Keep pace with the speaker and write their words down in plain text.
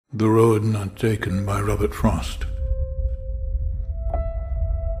The Road Not Taken by Robert Frost.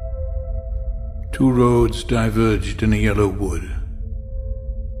 Two roads diverged in a yellow wood,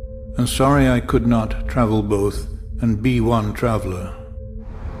 and sorry I could not travel both and be one traveller.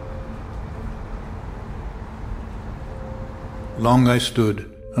 Long I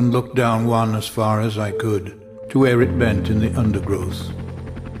stood and looked down one as far as I could, to where it bent in the undergrowth.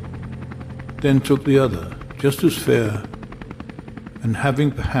 Then took the other, just as fair, and having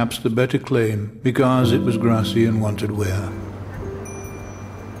perhaps the better claim, because it was grassy and wanted wear.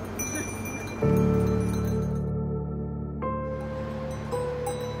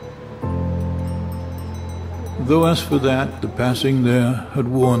 Though as for that, the passing there had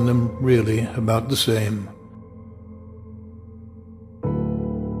worn them really about the same.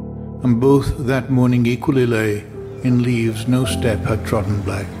 And both that morning equally lay in leaves no step had trodden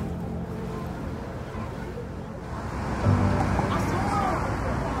black.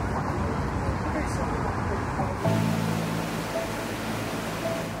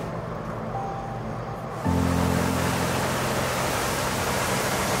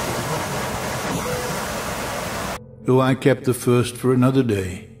 Though I kept the first for another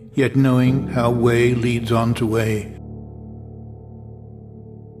day, yet knowing how way leads on to way,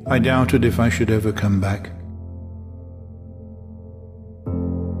 I doubted if I should ever come back.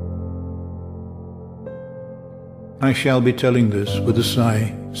 I shall be telling this with a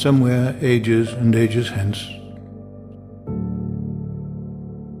sigh, somewhere ages and ages hence.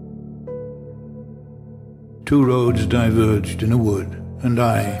 Two roads diverged in a wood, and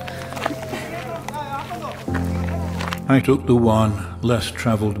I took the one less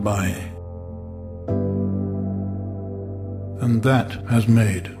travelled by. And that has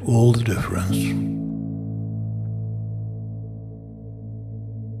made all the difference.